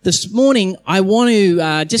This morning, I want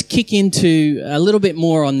to just kick into a little bit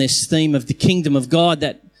more on this theme of the kingdom of God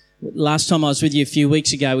that last time I was with you a few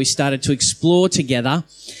weeks ago, we started to explore together.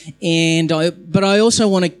 But I also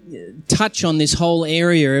want to touch on this whole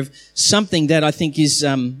area of something that I think is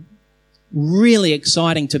really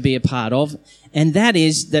exciting to be a part of, and that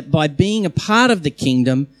is that by being a part of the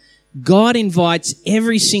kingdom, God invites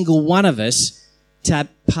every single one of us to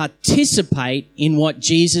participate in what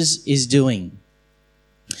Jesus is doing.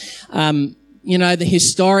 The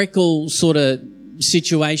historical sort of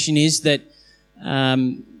situation is that,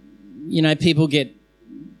 people get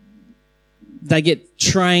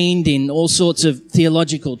trained in all sorts of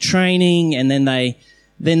theological training, and then they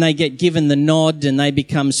get given the nod and they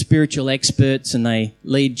become spiritual experts and they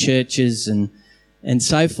lead churches and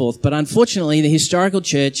so forth. But unfortunately, the historical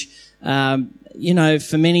church,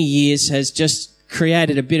 for many years has just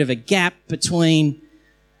created a bit of a gap between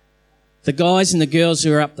the guys and the girls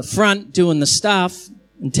who are up the front doing the stuff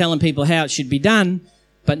and telling people how it should be done,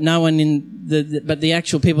 but no one but the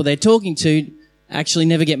actual people they're talking to actually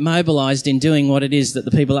never get mobilized in doing what it is that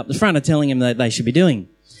the people up the front are telling them that they should be doing.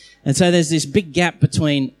 And so there's this big gap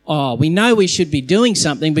between, we know we should be doing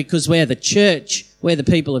something because we're the church, we're the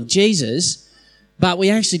people of Jesus, but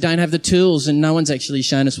we actually don't have the tools and no one's actually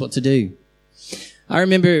shown us what to do. I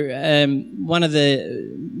remember one of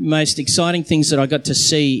the most exciting things that I got to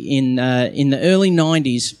see in the early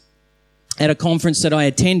 90s at a conference that I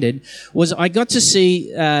attended was I got to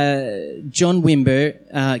see John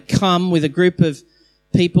Wimber come with a group of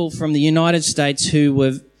people from the United States who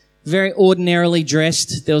were very ordinarily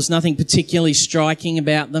dressed. There was nothing particularly striking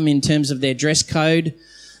about them in terms of their dress code.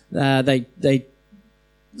 I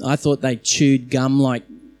thought they chewed gum like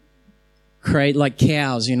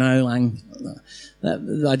cows,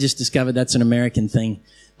 I just discovered that's an American thing.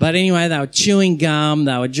 But anyway, they were chewing gum.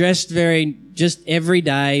 They were dressed just every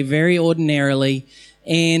day, very ordinarily,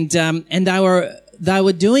 and they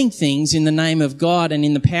were doing things in the name of God and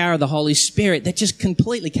in the power of the Holy Spirit that just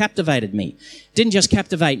completely captivated me. Didn't just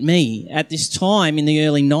captivate me. At this time in the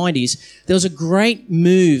early 90s, there was a great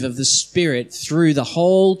move of the Spirit through the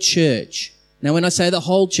whole church. Now, when I say the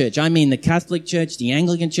whole church, I mean the Catholic Church, the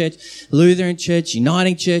Anglican Church, Lutheran Church,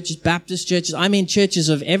 Uniting Churches, Baptist churches. I mean churches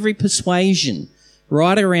of every persuasion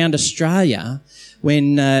right around Australia.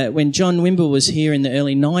 When John Wimber was here in the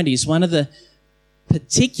early 90s, one of the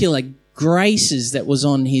particular graces that was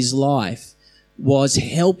on his life was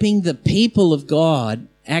helping the people of God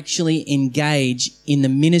actually engage in the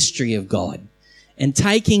ministry of God and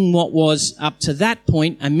taking what was up to that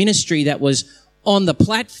point a ministry that was on the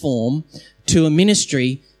platform to a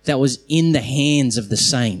ministry that was in the hands of the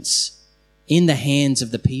saints, in the hands of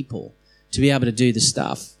the people, to be able to do the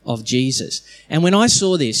stuff of Jesus. And when I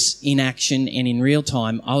saw this in action and in real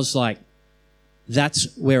time, I was like,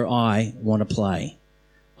 that's where I want to play.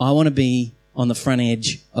 I want to be on the front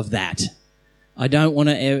edge of that. I don't want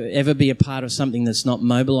to ever be a part of something that's not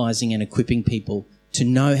mobilizing and equipping people to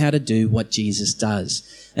know how to do what Jesus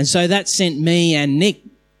does. And so that sent me and Nick,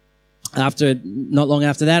 not long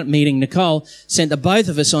after that, meeting Nicole, sent the both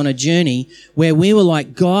of us on a journey where we were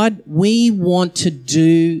like, God, we want to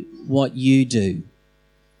do what you do.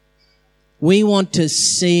 We want to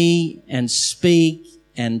see and speak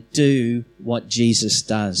and do what Jesus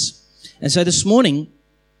does. And so this morning,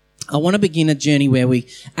 I want to begin a journey where we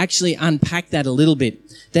actually unpack that a little bit,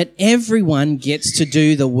 that everyone gets to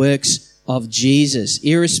do the works of Jesus,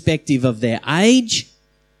 irrespective of their age,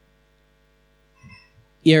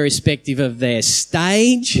 irrespective of their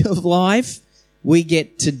stage of life. We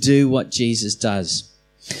get to do what Jesus does.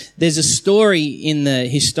 There's a story in the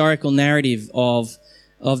historical narrative of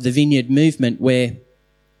the Vineyard movement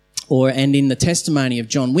and in the testimony of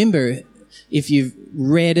John Wimber. If you've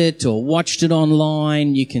read it or watched it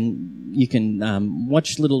online, you can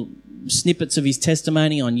watch little snippets of his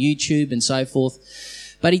testimony on YouTube and so forth.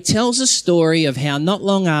 But he tells a story of how not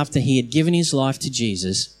long after he had given his life to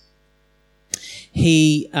Jesus,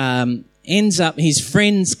 he his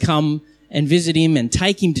friends come and visit him and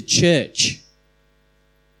take him to church.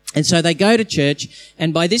 And so they go to church,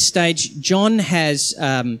 and by this stage, John has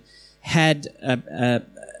had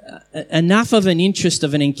enough of an interest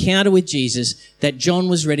of an encounter with Jesus that John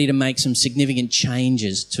was ready to make some significant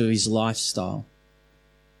changes to his lifestyle.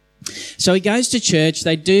 So he goes to church,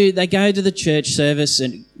 they go to the church service,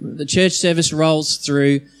 and the church service rolls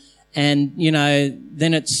through, and,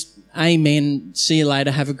 then it's amen, see you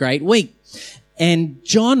later, have a great week. And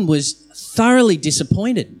John was thoroughly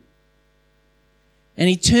disappointed. And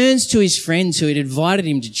he turns to his friends who had invited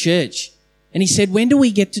him to church, and he said, when do we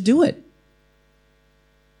get to do it?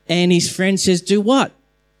 And his friend says, do what?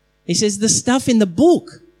 He says, the stuff in the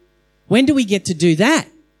book. When do we get to do that?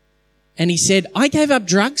 And he said, I gave up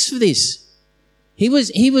drugs for this. He was,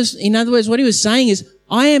 in other words, what he was saying is,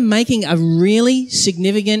 I am making a really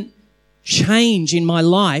significant change in my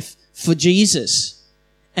life for Jesus.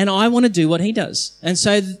 And I want to do what he does. And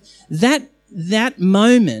so that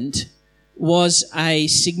moment was a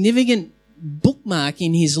significant bookmark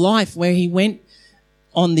in his life where he went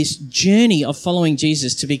on this journey of following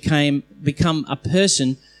Jesus to become a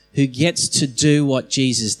person who gets to do what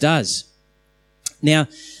Jesus does. Now,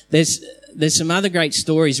 there's some other great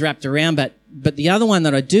stories wrapped around, but the other one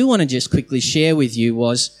that I do want to just quickly share with you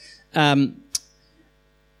was, and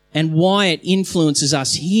why it influences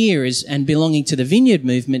us here and belonging to the Vineyard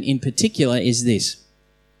movement in particular is this.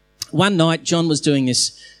 One night, John was doing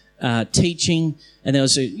this teaching, and there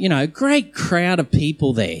was a great crowd of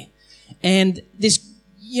people there, and this.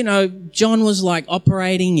 John was like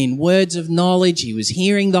operating in words of knowledge. He was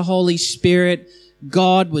hearing the Holy Spirit.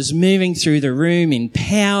 God was moving through the room in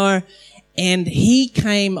power. And he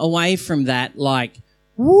came away from that like,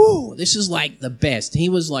 woo, this is like the best. He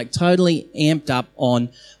was like totally amped up on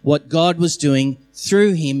what God was doing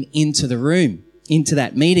through him into the room, into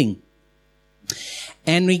that meeting.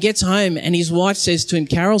 And he gets home and his wife says to him,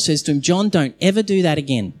 Carol says to him, John, don't ever do that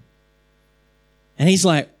again. And he's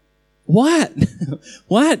like, what?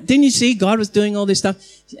 What? Didn't you see God was doing all this stuff?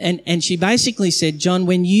 And she basically said, John,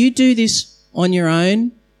 when you do this on your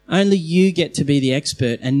own, only you get to be the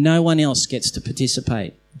expert and no one else gets to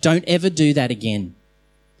participate. Don't ever do that again.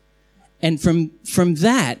 And from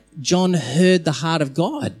that, John heard the heart of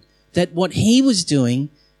God, that what he was doing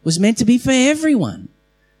was meant to be for everyone.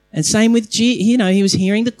 And same with, he was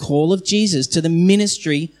hearing the call of Jesus to the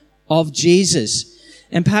ministry of Jesus.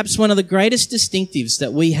 And perhaps one of the greatest distinctives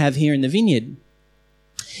that we have here in the Vineyard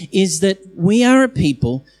is that we are a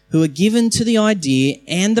people who are given to the idea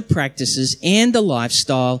and the practices and the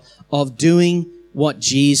lifestyle of doing what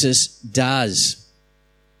Jesus does.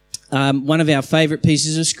 One of our favourite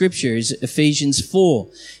pieces of scripture is Ephesians 4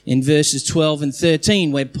 in verses 12 and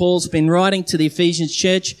 13, where Paul's been writing to the Ephesians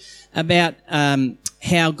church about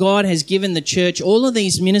how God has given the church all of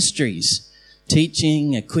these ministries,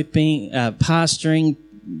 teaching, equipping, pastoring,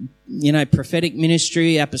 prophetic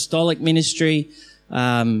ministry, apostolic ministry.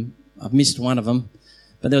 I've missed one of them,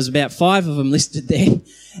 but there was about 5 of them listed there.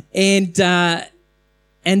 And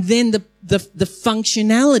then the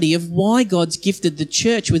functionality of why God's gifted the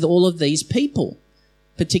church with all of these people,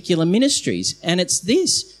 particular ministries. And it's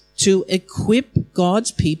this, to equip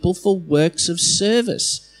God's people for works of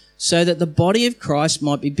service, so that the body of Christ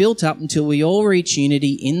might be built up until we all reach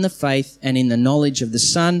unity in the faith and in the knowledge of the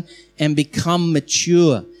Son and become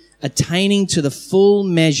mature, attaining to the full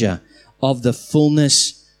measure of the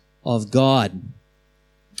fullness of God.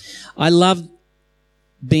 I love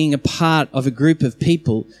being a part of a group of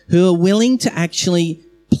people who are willing to actually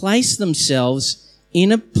place themselves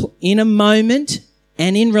in a moment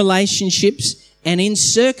and in relationships and in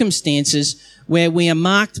circumstances where we are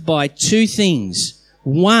marked by 2 things.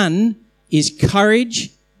 One is courage,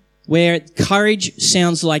 where courage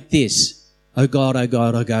sounds like this. Oh God, oh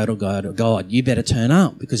God, oh God, oh God, oh God, you better turn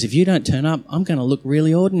up, because if you don't turn up, I'm going to look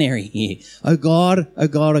really ordinary here. Oh God, oh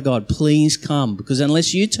God, oh God, please come, because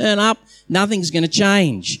unless you turn up, nothing's going to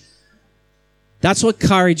change. That's what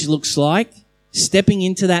courage looks like, stepping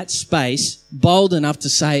into that space, bold enough to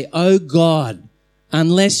say, oh God,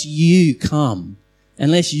 unless you come,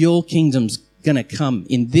 unless your kingdom's going to come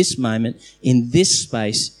in this moment, in this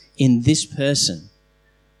space, in this person,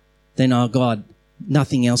 then, oh God,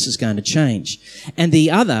 nothing else is going to change. And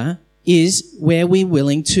the other is where we're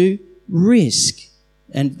willing to risk.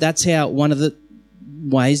 And that's how one of the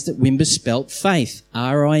ways that Wimber spelt faith,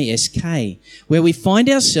 R-I-S-K, where we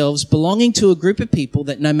find ourselves belonging to a group of people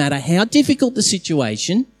that no matter how difficult the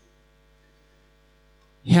situation,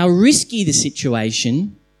 how risky the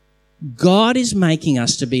situation, God is making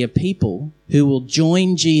us to be a people who will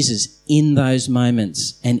join Jesus in those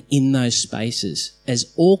moments and in those spaces,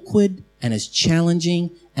 as awkward and as challenging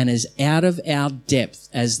and as out of our depth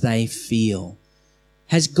as they feel.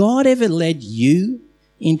 Has God ever led you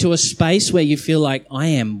into a space where you feel like, I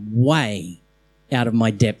am way out of my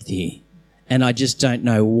depth here and I just don't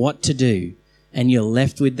know what to do? And you're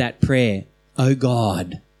left with that prayer, oh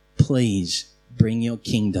God, please bring your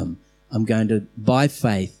kingdom. I'm going to, by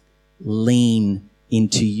faith, lean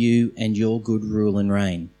into you and your good rule and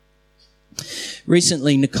reign.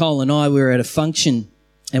 Recently, Nicole and I were at a function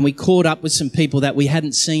and we caught up with some people that we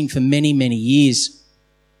hadn't seen for many, many years.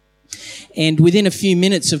 And within a few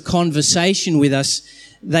minutes of conversation with us,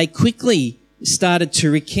 they quickly started to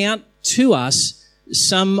recount to us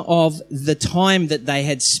some of the time that they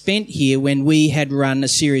had spent here when we had run a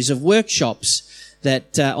series of workshops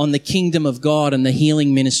that on the kingdom of God and the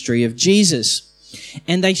healing ministry of Jesus.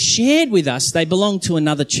 And they shared with us, they belonged to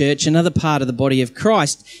another church, another part of the body of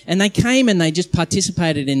Christ, and they came and they just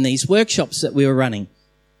participated in these workshops that we were running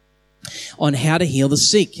on how to heal the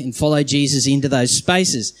sick and follow Jesus into those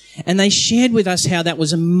spaces. And they shared with us how that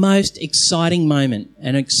was a most exciting moment,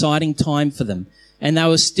 an exciting time for them. And they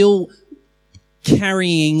were still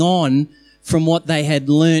carrying on from what they had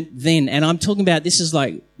learnt then. And I'm talking about, this is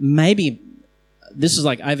like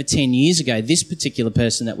over 10 years ago, this particular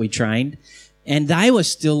person that we trained. And they were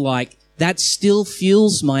still like, that still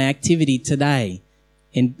fuels my activity today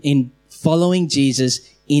in following Jesus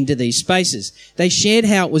into these spaces. They shared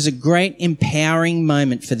how it was a great empowering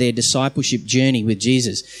moment for their discipleship journey with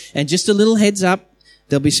Jesus. And just a little heads up,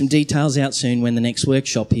 there'll be some details out soon when the next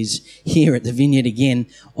workshop is here at the Vineyard again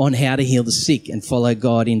on how to heal the sick and follow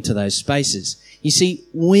God into those spaces. You see,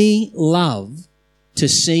 we love to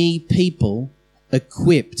see people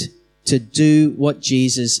equipped to do what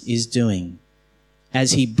Jesus is doing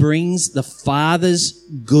as he brings the Father's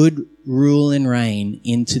good rule and reign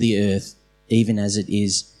into the earth, even as it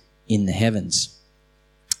is in the heavens.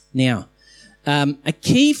 Now, a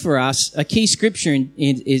key for us, a key scripture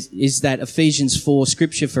is that Ephesians 4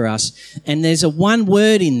 scripture for us. And there's a one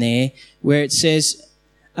word in there where it says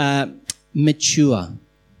mature.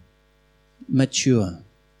 Mature.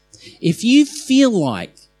 If you feel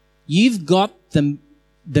like you've got the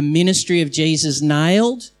ministry of Jesus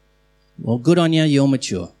nailed, well, good on you, you're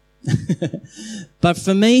mature. But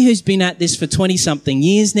for me, who's been at this for 20-something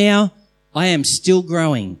years now, I am still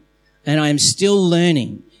growing and I am still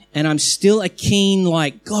learning and I'm still a keen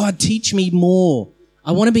like, God, teach me more.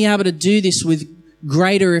 I want to be able to do this with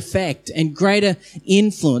greater effect and greater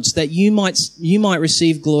influence that you might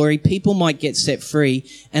receive glory, people might get set free,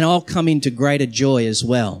 and I'll come into greater joy as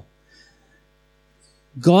well.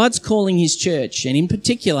 God's calling his church, and in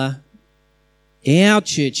particular, our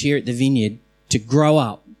church here at the Vineyard, to grow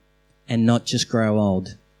up and not just grow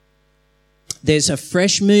old. There's a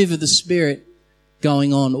fresh move of the Spirit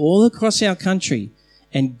going on all across our country,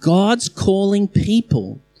 and God's calling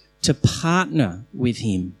people to partner with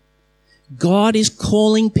him. God is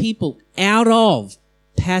calling people out of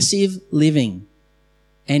passive living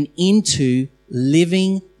and into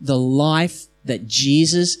living the life that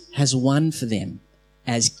Jesus has won for them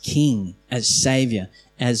as King, as Savior,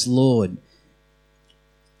 as Lord.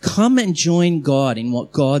 Come and join God in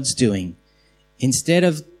what God's doing. Instead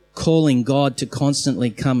of calling God to constantly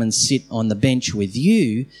come and sit on the bench with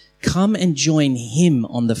you, come and join him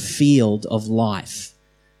on the field of life.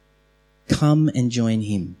 Come and join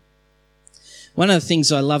him. One of the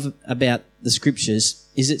things I love about the scriptures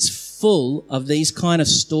is it's full of these kind of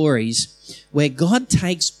stories where God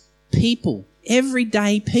takes people,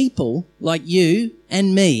 everyday people like you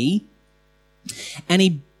and me, and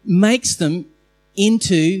he makes them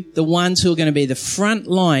into the ones who are going to be the front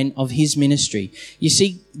line of his ministry. You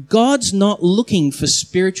see, God's not looking for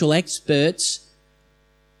spiritual experts.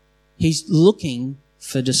 He's looking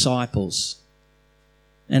for disciples.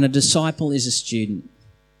 And a disciple is a student.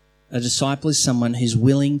 A disciple is someone who's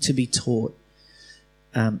willing to be taught.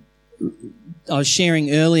 I was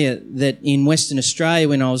sharing earlier that in Western Australia,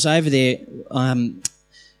 when I was over there,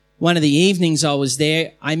 one of the evenings I was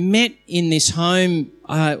there, I met in this home,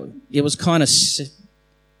 it was kind of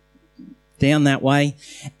down that way,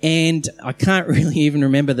 and I can't really even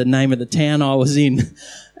remember the name of the town I was in.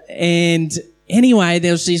 And anyway,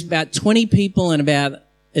 there was these about 20 people and about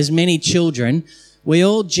as many children. We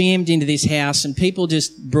all jammed into this house, and people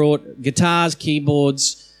just brought guitars,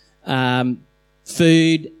 keyboards,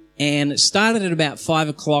 food, and it started at about 5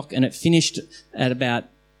 o'clock and it finished at about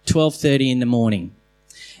 12:30 in the morning.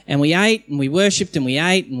 And we ate and we worshipped and we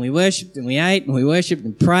ate and we worshipped and we ate and we worshipped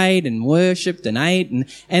and prayed and worshipped and ate. And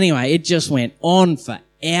anyway, it just went on for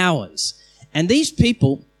hours. And these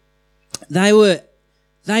people, they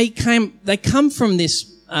come from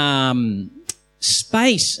this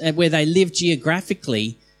space where they live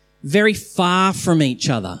geographically very far from each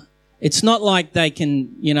other. It's not like they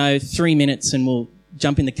can, 3 minutes and we'll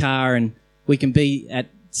jump in the car and we can be at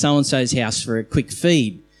so-and-so's house for a quick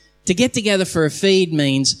feed. To get together for a feed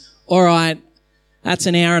means, all right, that's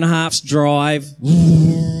an hour and a half's drive,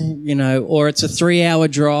 or it's a 3-hour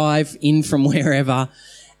drive in from wherever.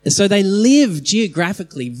 So they live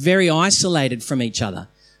geographically very isolated from each other.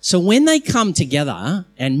 So when they come together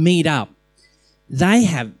and meet up, they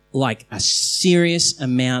have like a serious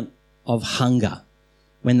amount of hunger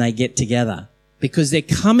when they get together because they're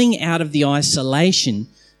coming out of the isolation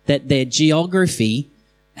that their geography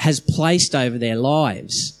has placed over their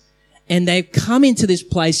lives. And they've come into this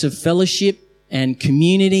place of fellowship and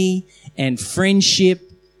community and friendship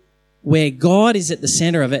where God is at the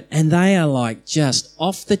center of it, and they are like just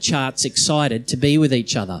off the charts excited to be with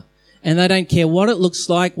each other. And they don't care what it looks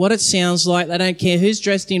like, what it sounds like. They don't care who's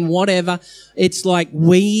dressed in whatever. It's like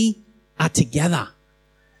we are together.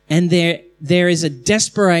 And there is a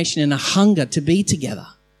desperation and a hunger to be together.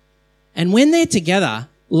 And when they're together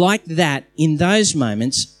like that in those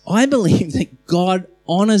moments, I believe that God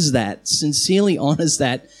honors that, sincerely honors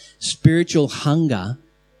that spiritual hunger,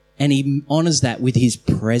 and he honors that with his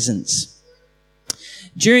presence.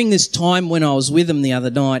 During this time when I was with them the other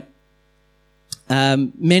night,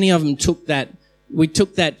 many of them took that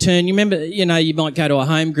turn. You remember, you might go to a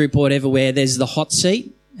home group or whatever where there's the hot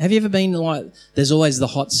seat. Have you ever been there's always the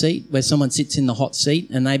hot seat where someone sits in the hot seat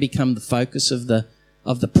and they become the focus of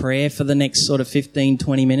the prayer for the next sort of 15,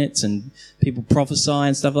 20 minutes, and people prophesy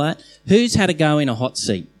and stuff like that. Who's had a go in a hot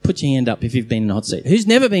seat? Put your hand up if you've been in a hot seat. Who's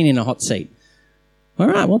never been in a hot seat? All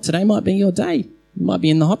right, well, today might be your day. You might be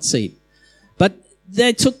in the hot seat. But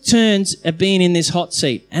they took turns at being in this hot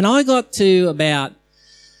seat. And I got to about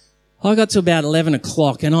 11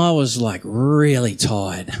 o'clock and I was like really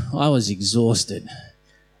tired. I was exhausted.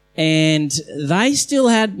 And they still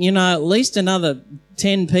had, at least another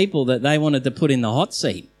 10 people that they wanted to put in the hot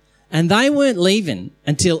seat. And they weren't leaving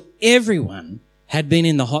until everyone had been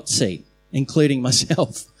in the hot seat, including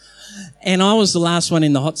myself. And I was the last one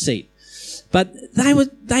in the hot seat. But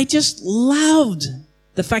they just loved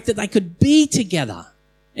the fact that they could be together.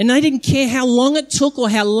 And they didn't care how long it took or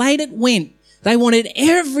how late it went. They wanted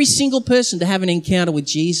every single person to have an encounter with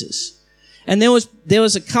Jesus. And there was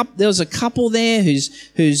a couple there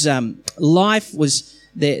whose life was,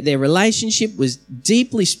 their relationship was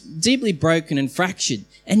deeply broken and fractured.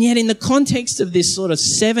 And yet in the context of this sort of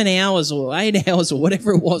 7 hours or 8 hours or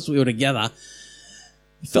whatever it was we were together,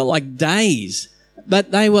 it felt like days.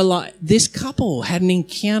 But they were like, this couple had an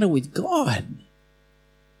encounter with God.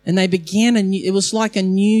 And they began it was like a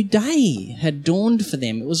new day had dawned for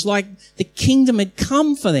them. It was like the kingdom had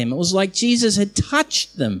come for them. It was like Jesus had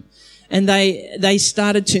touched them. And they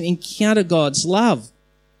started to encounter God's love.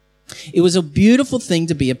 It was a beautiful thing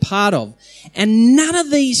to be a part of. And none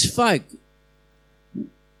of these folk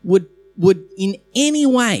would in any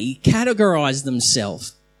way categorize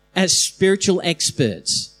themselves as spiritual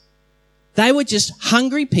experts. They were just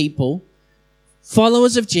hungry people,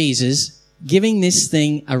 followers of Jesus, giving this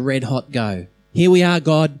thing a red hot go. Here we are,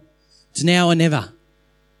 God. It's now or never.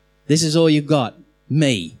 This is all you've got.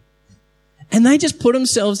 Me. And they just put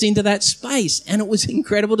themselves into that space. And it was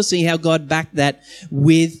incredible to see how God backed that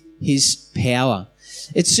with his power.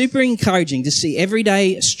 It's super encouraging to see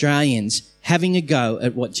everyday Australians having a go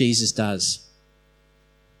at what Jesus does.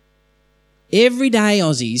 Everyday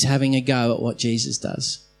Aussies having a go at what Jesus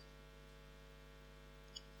does.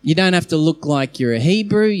 You don't have to look like you're a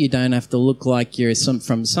Hebrew. You don't have to look like you're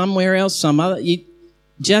from somewhere else,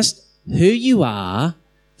 just who you are,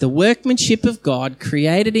 the workmanship of God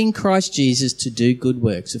created in Christ Jesus to do good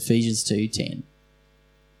works, Ephesians 2:10.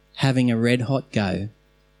 Having a red hot go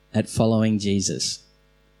at following Jesus.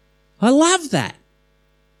 I love that.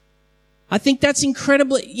 I think that's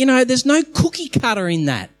incredibly, there's no cookie cutter in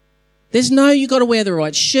that. There's no, you got to wear the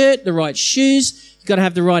right shirt, the right shoes. You've got to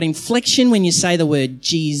have the right inflection when you say the word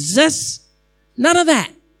Jesus. None of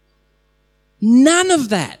that. None of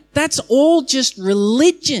that. That's all just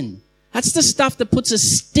religion. That's the stuff that puts a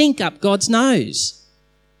stink up God's nose.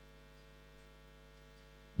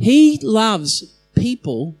 He loves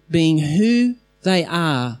people being who they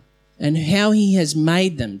are and how he has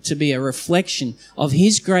made them to be a reflection of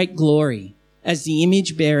his great glory as the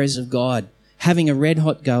image bearers of God. Having a red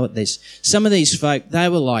hot go at this. Some of these folk, they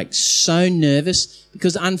were like so nervous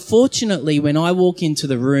because unfortunately when I walk into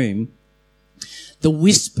the room, the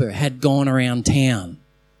whisper had gone around town.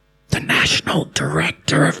 The national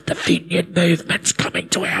director of the Vineyard Movement's coming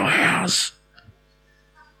to our house.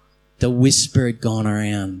 The whisper had gone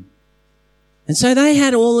around. And so they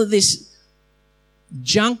had all of this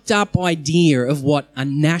junked up idea of what a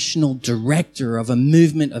national director of a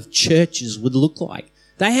movement of churches would look like.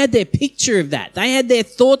 They had their picture of that. They had their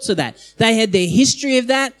thoughts of that. They had their history of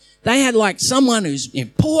that. They had like someone who's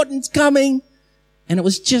important coming. And it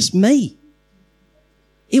was just me.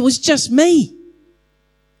 It was just me.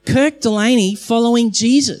 Kirk Delaney following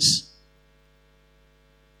Jesus.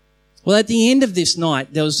 Well, at the end of this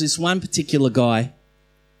night, there was this one particular guy.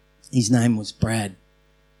 His name was Brad.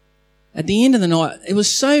 At the end of the night, it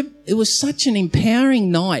was such an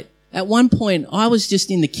empowering night. At one point, I was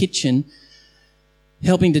just in the kitchen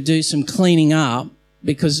helping to do some cleaning up,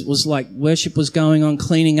 because it was like worship was going on,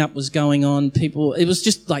 cleaning up was going on, it was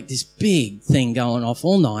just like this big thing going off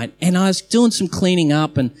all night. And I was doing some cleaning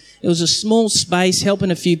up, and it was a small space helping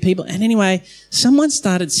a few people. And anyway, someone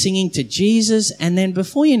started singing to Jesus, and then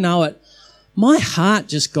before you know it, my heart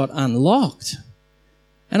just got unlocked.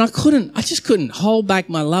 And I just couldn't hold back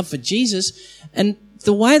my love for Jesus. And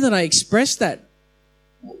the way that I expressed that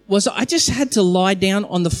was I just had to lie down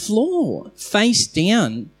on the floor, face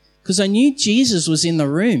down, because I knew Jesus was in the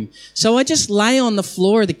room. So I just lay on the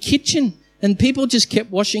floor of the kitchen, and people just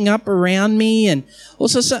kept washing up around me, and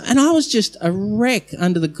I was just a wreck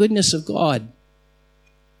under the goodness of God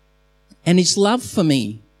and his love for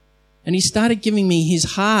me. And he started giving me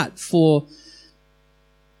his heart for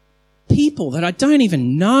people that I don't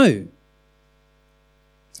even know.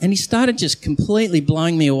 And he started just completely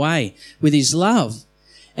blowing me away with his love.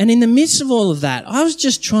 And in the midst of all of that, I was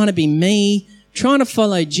just trying to be me, trying to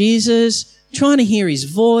follow Jesus, trying to hear his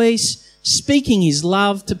voice, speaking his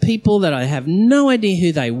love to people that I have no idea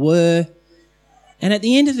who they were. And at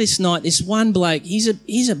the end of this night, this one bloke, he's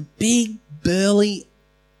a big, burly,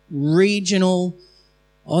 regional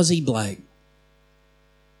Aussie bloke.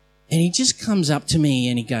 And he just comes up to me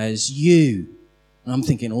and he goes, "You." And I'm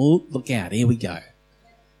thinking, oh, look out, here we go.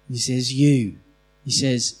 He says, "You." He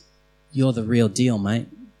says, "You're the real deal, mate."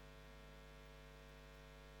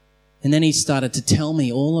 And then he started to tell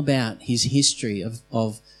me all about his history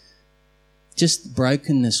of just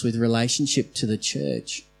brokenness with relationship to the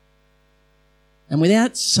church. And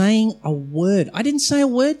without saying a word, I didn't say a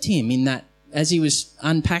word to him in that as he was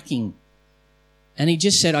unpacking. And he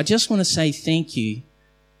just said, "I just want to say thank you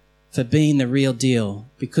for being the real deal,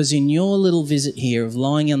 because in your little visit here of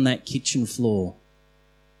lying on that kitchen floor,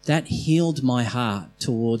 that healed my heart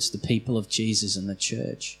towards the people of Jesus and the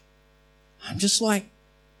church." I'm just like,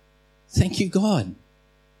 thank you, God.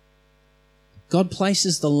 God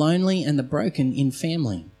places the lonely and the broken in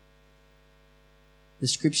family. The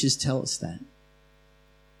scriptures tell us that.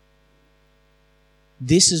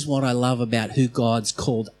 This is what I love about who God's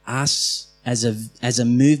called us as a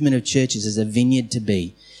movement of churches, as a vineyard to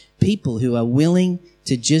be. People who are willing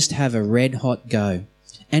to just have a red hot go,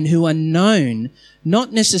 and who are known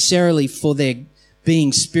not necessarily for their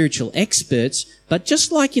being spiritual experts, but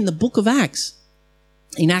just like in the book of Acts.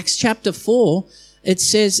 In Acts chapter 4, it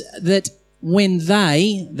says that when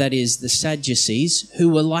they, that is the Sadducees, who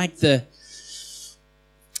were like the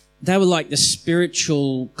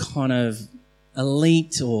spiritual kind of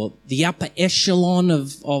elite or the upper echelon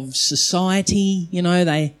of society, you know,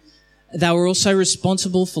 they were also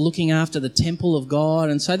responsible for looking after the temple of God,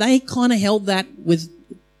 and so they kind of held that with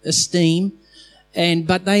esteem.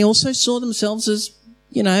 But they also saw themselves as,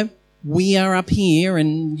 you know, we are up here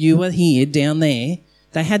and you are here down there.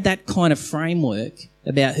 They had that kind of framework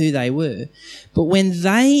about who they were. But when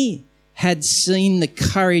they had seen the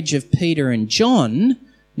courage of Peter and John,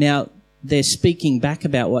 now they're speaking back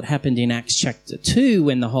about what happened in Acts chapter 2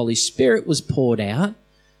 when the Holy Spirit was poured out,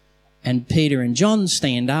 and Peter and John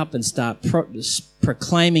stand up and start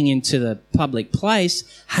proclaiming into the public place,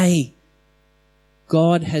 hey,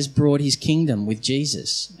 God has brought his kingdom with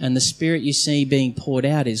Jesus. And the Spirit you see being poured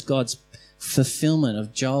out is God's fulfillment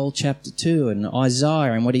of Joel chapter 2 and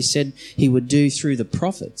Isaiah and what he said he would do through the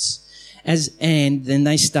prophets. And then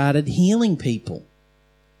they started healing people.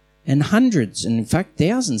 And hundreds, and in fact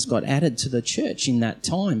thousands, got added to the church in that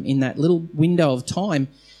time, in that little window of time.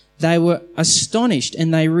 They were astonished,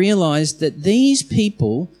 and they realized that these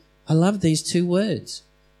people, I love these two words,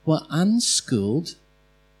 were unschooled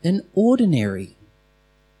and ordinary.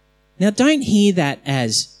 Now, don't hear that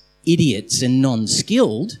as idiots and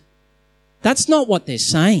non-skilled. That's not what they're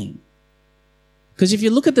saying. Because if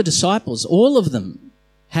you look at the disciples, all of them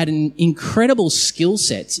had an incredible skill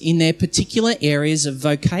sets in their particular areas of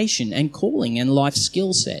vocation and calling and life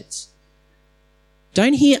skill sets.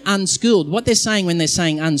 Don't hear unschooled. What they're saying when they're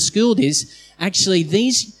saying unschooled is actually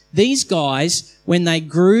these guys, when they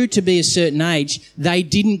grew to be a certain age, they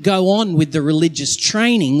didn't go on with the religious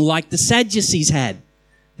training like the Sadducees had.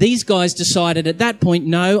 These guys decided at that point,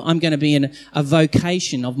 no, I'm going to be in a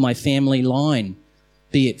vocation of my family line,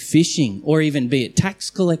 be it fishing or even be it tax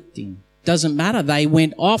collecting. Doesn't matter. They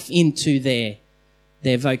went off into their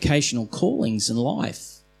vocational callings in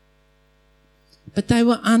life. But they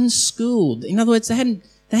were unschooled. In other words, they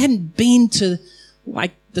hadn't been to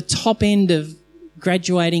like the top end of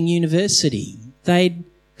graduating university. They'd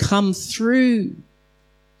come through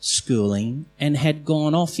schooling and had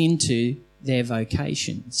gone off into their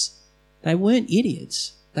vocations. They weren't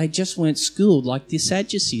idiots. They just weren't schooled like the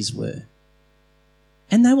Sadducees were.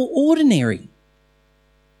 And they were ordinary.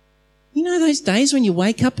 You know those days when you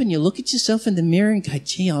wake up and you look at yourself in the mirror and go,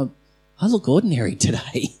 gee, I look ordinary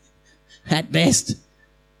today, at best.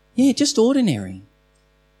 Yeah, just ordinary.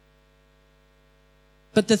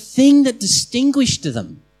 But the thing that distinguished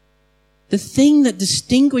them for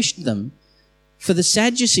the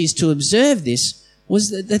Sadducees to observe this was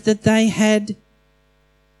that they had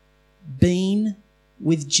been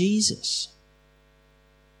with Jesus.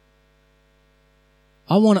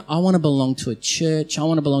 I want to belong to a church. I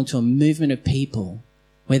want to belong to a movement of people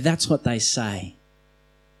where that's what they say.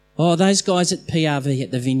 Oh, those guys at PRV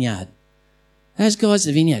at the Vineyard. Those guys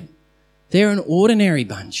at the Vineyard, they're an ordinary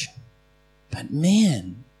bunch. But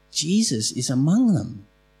man, Jesus is among them.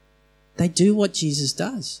 They do what Jesus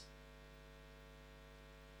does.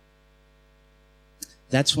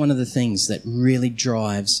 That's one of the things that really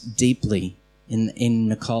drives deeply in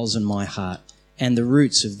Nicole's and my heart, and the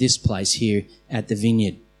roots of this place here at the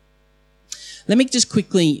Vineyard. Let me just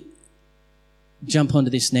quickly jump onto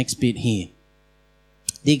this next bit here.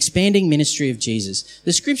 The expanding ministry of Jesus.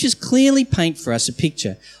 The scriptures clearly paint for us a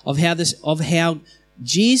picture of how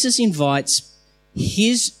Jesus invites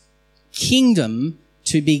his kingdom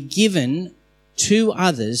to be given to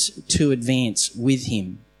others to advance with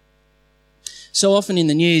him. So often in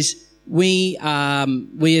the news, we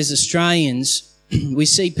as Australians, we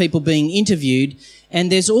see people being interviewed,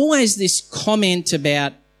 and there's always this comment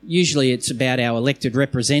about, usually it's about our elected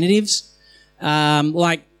representatives,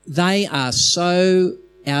 like they are so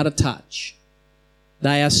out of touch.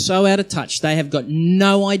 They are so out of touch. They have got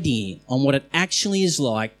no idea on what it actually is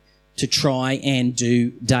like to try and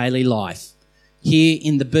do daily life here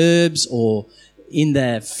in the burbs or in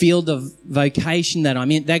the field of vocation that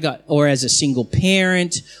I'm in. Or as a single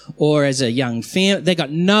parent or as a young family, they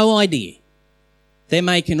got no idea. They're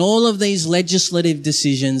making all of these legislative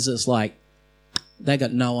decisions. It's like they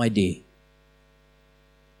got no idea.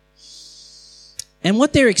 And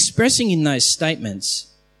what they're expressing in those statements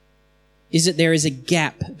is that there is a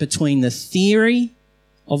gap between the theory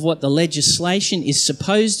of what the legislation is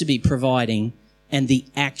supposed to be providing and the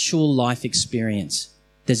actual life experience.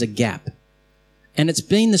 There's a gap. And it's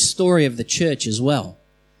been the story of the church as well.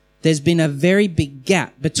 There's been a very big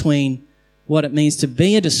gap between what it means to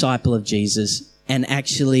be a disciple of Jesus and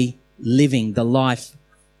actually living the life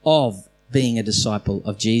of being a disciple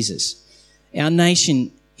of Jesus. Our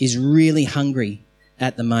nation is really hungry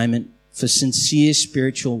at the moment for sincere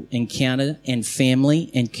spiritual encounter and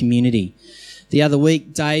family and community. The other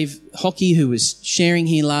week, Dave Hockey, who was sharing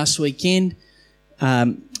here last weekend,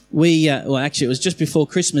 it was just before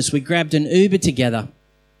Christmas, we grabbed an Uber together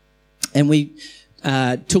and we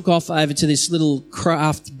took off over to this little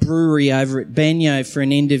craft brewery over at Banyo for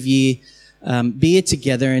an end-of-year beer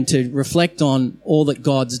together and to reflect on all that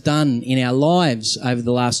God's done in our lives over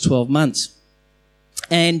the last 12 months.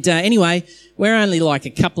 And anyway, we're only like a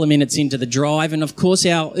couple of minutes into the drive, and of course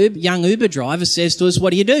our young Uber driver says to us,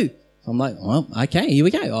 "What do you do?" I'm like, "Well, okay, here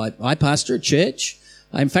we go. I pastor a church.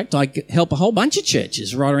 In fact, I help a whole bunch of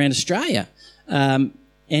churches right around Australia." And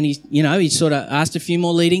he sort of asked a few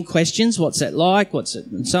more leading questions. What's that like? What's it?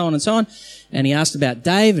 And so on and so on. And he asked about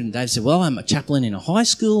Dave, and Dave said, "Well, I'm a chaplain in a high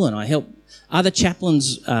school, and I help other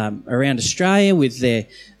chaplains around Australia with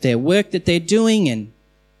their work that they're doing,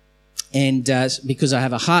 and because I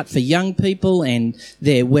have a heart for young people and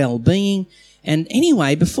their well-being." And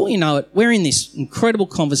anyway, before you know it, we're in this incredible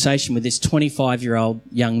conversation with this 25-year-old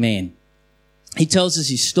young man. He tells us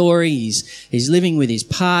his story. He's living with his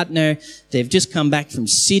partner. They've just come back from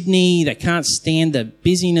Sydney. They can't stand the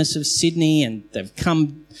busyness of Sydney, and they've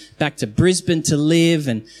come back to Brisbane to live,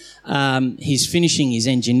 and he's finishing his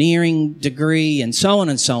engineering degree, and so on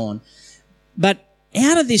and so on. But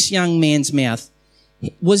out of this young man's mouth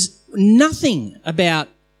was nothing about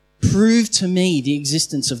prove to me the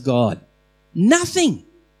existence of God. Nothing.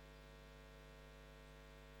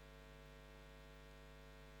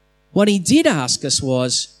 What he did ask us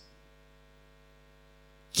was,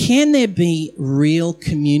 can there be real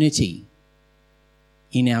community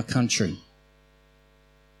in our country?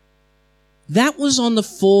 That was on the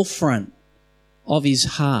forefront of his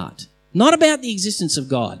heart. Not about the existence of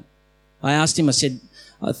God. I asked him,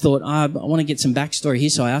 I thought, I want to get some backstory here.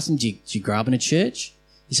 So I asked him, did you grow up in a church?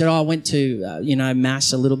 He said, I went to,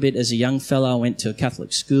 Mass a little bit as a young fellow. I went to a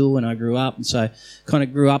Catholic school when I grew up. And so kind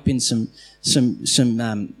of grew up in some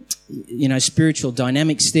spiritual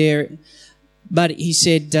dynamics there. But he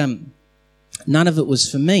said, none of it was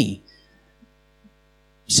for me.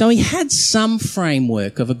 So he had some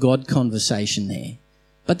framework of a God conversation there.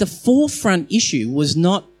 But the forefront issue was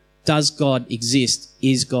not, does God exist?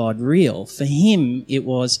 Is God real? For him, it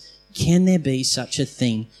was, can there be such a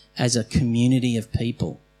thing as a community of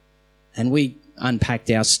people? And we unpacked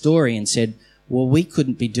our story and said, well, we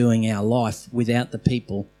couldn't be doing our life without the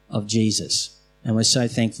people of Jesus. And we're so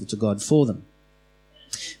thankful to God for them.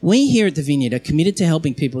 We here at the Vineyard are committed to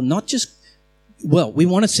helping people not just, we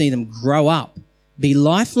want to see them grow up, be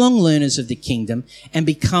lifelong learners of the kingdom, and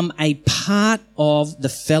become a part of the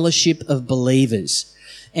fellowship of believers.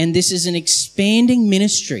 And this is an expanding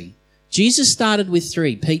ministry. Jesus started with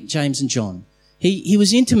 3, Pete, James, and John. He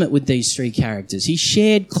was intimate with these 3 characters. He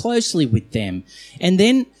shared closely with them. And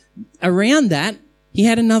then around that, he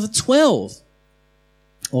had another 12.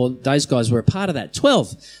 Or those guys were a part of that,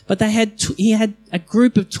 12. But he had a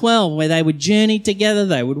group of 12 where they would journey together,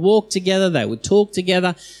 they would walk together, they would talk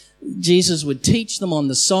together. Jesus would teach them on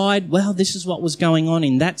the side, well, this is what was going on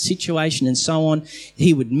in that situation and so on.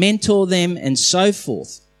 He would mentor them and so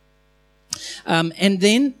forth. And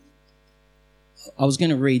then, I was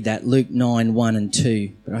going to read that, Luke 9, 1 and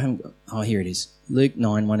 2, but I haven't got, here it is. Luke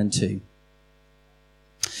 9, 1 and 2.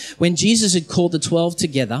 When Jesus had called the 12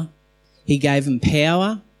 together, he gave them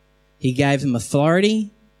power, he gave them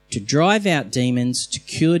authority to drive out demons, to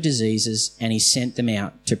cure diseases, and he sent them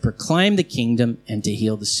out to proclaim the kingdom and to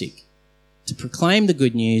heal the sick, to proclaim the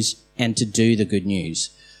good news and to do the good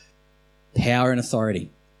news. Power and authority.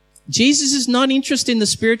 Jesus is not interested in the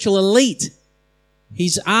spiritual elite.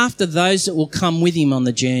 He's after those that will come with him on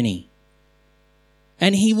the journey.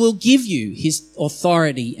 And he will give you his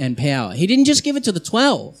authority and power. He didn't just give it to the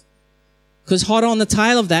 12. Because hot on the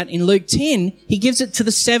tail of that, in Luke 10, he gives it to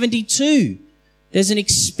the 72. There's an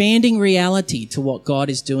expanding reality to what God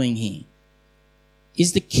is doing here.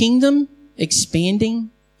 Is the kingdom expanding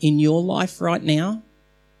in your life right now?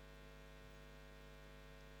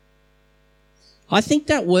 I think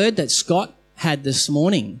that word that Scott had this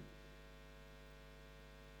morning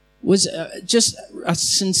was just a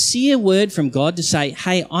sincere word from God to say,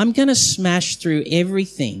 hey, I'm going to smash through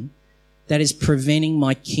everything that is preventing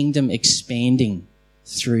my kingdom expanding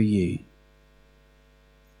through you.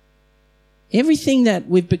 Everything that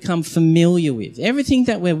we've become familiar with, everything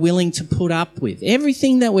that we're willing to put up with,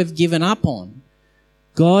 everything that we've given up on,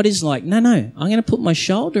 God is like, no, I'm going to put my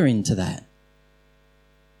shoulder into that.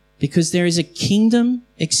 Because there is a kingdom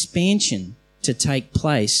expansion to take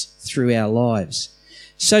place through our lives.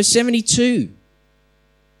 So 72.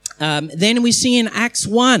 Then we see in Acts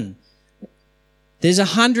 1, there's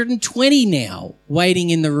 120 now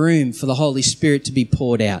waiting in the room for the Holy Spirit to be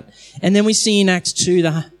poured out. And then we see in Acts 2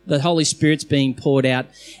 the Holy Spirit's being poured out.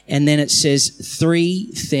 And then it says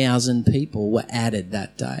 3,000 people were added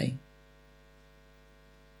that day.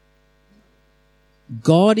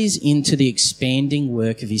 God is into the expanding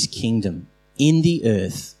work of his kingdom in the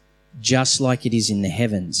earth, just like it is in the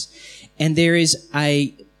heavens. And there is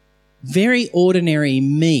a very ordinary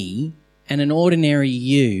me and an ordinary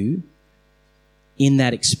you in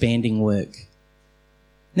that expanding work.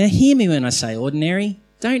 Now hear me when I say ordinary.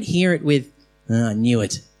 Don't hear it with, I knew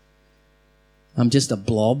it. I'm just a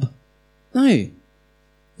blob. No.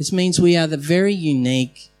 This means we are the very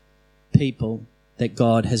unique people that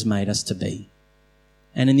God has made us to be.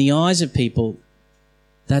 And in the eyes of people,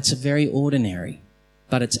 that's very ordinary,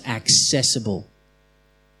 but it's accessible.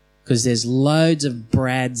 Because there's loads of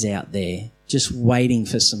Brads out there just waiting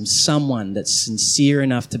for someone that's sincere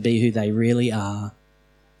enough to be who they really are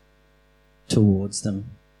towards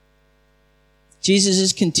them. Jesus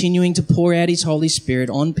is continuing to pour out his Holy Spirit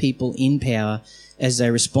on people in power as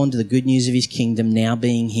they respond to the good news of his kingdom now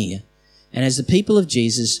being here. And as the people of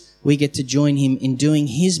Jesus, we get to join him in doing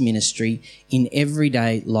his ministry in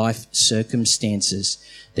everyday life circumstances.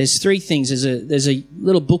 There's 3 things. There's a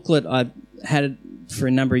little booklet I had for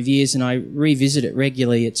a number of years and I revisit it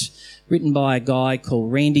regularly. It's written by a guy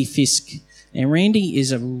called Randy Fisk. And Randy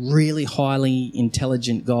is a really highly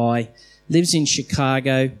intelligent guy, lives in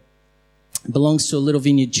Chicago, belongs to a Little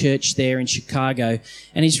Vineyard church there in Chicago.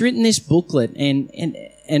 And he's written this booklet and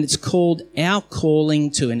it's called Our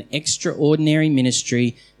Calling to an Extraordinary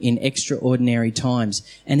Ministry in Extraordinary Times.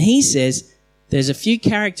 And he says there's a few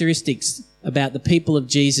characteristics about the people of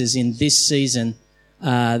Jesus in this season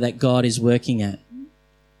that God is working at.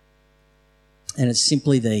 And it's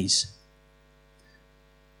simply these.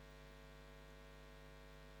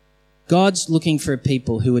 God's looking for a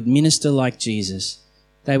people who would minister like Jesus.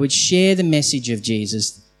 They would share the message of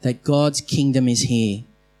Jesus, that God's kingdom is here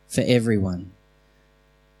for everyone.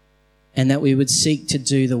 And that we would seek to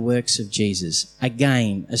do the works of Jesus,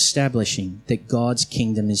 again establishing that God's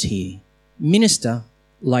kingdom is here. Minister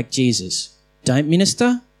like Jesus. Don't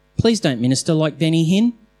minister. Please don't minister like Benny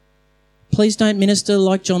Hinn. Please don't minister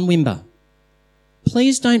like John Wimber.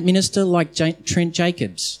 Please don't minister like Trent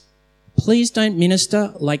Jacobs. Please don't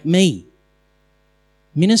minister like me.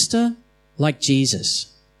 Minister like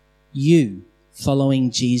Jesus. You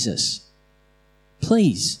following Jesus.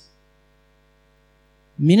 Please,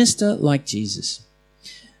 minister like Jesus.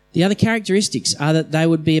 The other characteristics are that they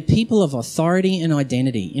would be a people of authority and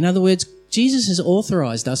identity. In other words, Jesus has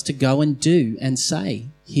authorized us to go and do and say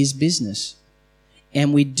his business.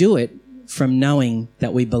 And we do it from knowing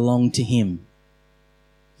that we belong to him.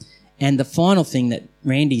 And the final thing that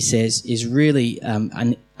Randy says is really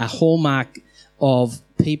a hallmark of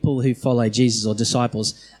people who follow Jesus or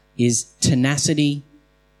disciples is tenacity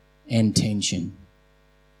and tension.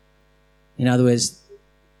 In other words,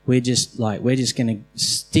 we're just going to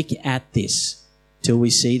stick at this till we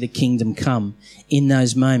see the kingdom come in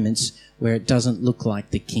those moments where it doesn't look like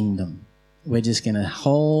the kingdom. We're just going to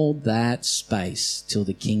hold that space till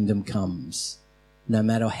the kingdom comes, no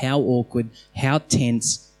matter how awkward, how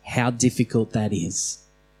tense, how difficult that is.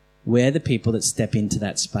 We're the people that step into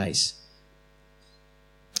that space.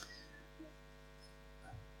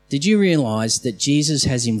 Did you realize that Jesus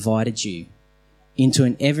has invited you into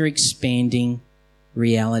an ever-expanding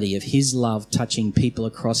reality of his love touching people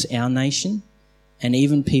across our nation and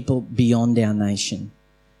even people beyond our nation?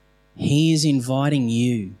 He is inviting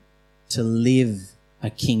you to live a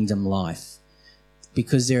kingdom life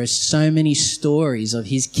because there are so many stories of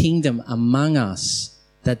his kingdom among us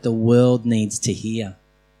that the world needs to hear.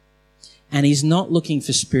 And he's not looking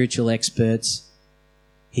for spiritual experts.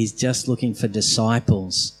 He's just looking for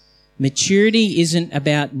disciples. Maturity isn't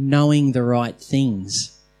about knowing the right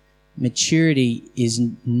things. Maturity is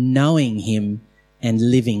knowing him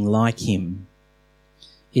and living like him.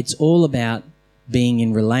 It's all about being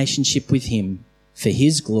in relationship with him for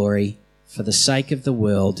his glory, for the sake of the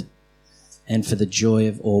world, and for the joy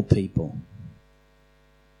of all people.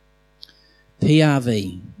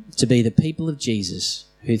 PRV, to be the people of Jesus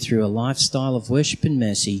who through a lifestyle of worship and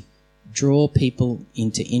mercy draw people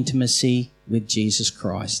into intimacy with Jesus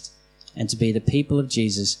Christ, and to be the people of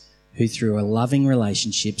Jesus who through a loving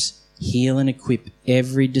relationships heal and equip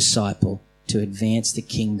every disciple to advance the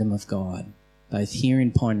kingdom of God, both here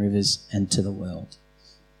in Pine Rivers and to the world.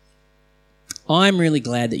 I'm really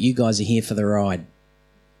glad that you guys are here for the ride.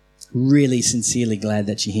 Really sincerely glad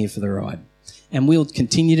that you're here for the ride. And we'll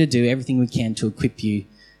continue to do everything we can to equip you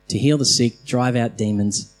to heal the sick, drive out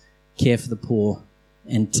demons, care for the poor,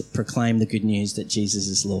 and to proclaim the good news that Jesus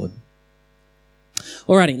is Lord.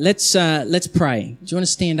 Alrighty, let's pray. Do you want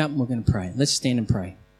to stand up and we're going to pray? Let's stand and pray.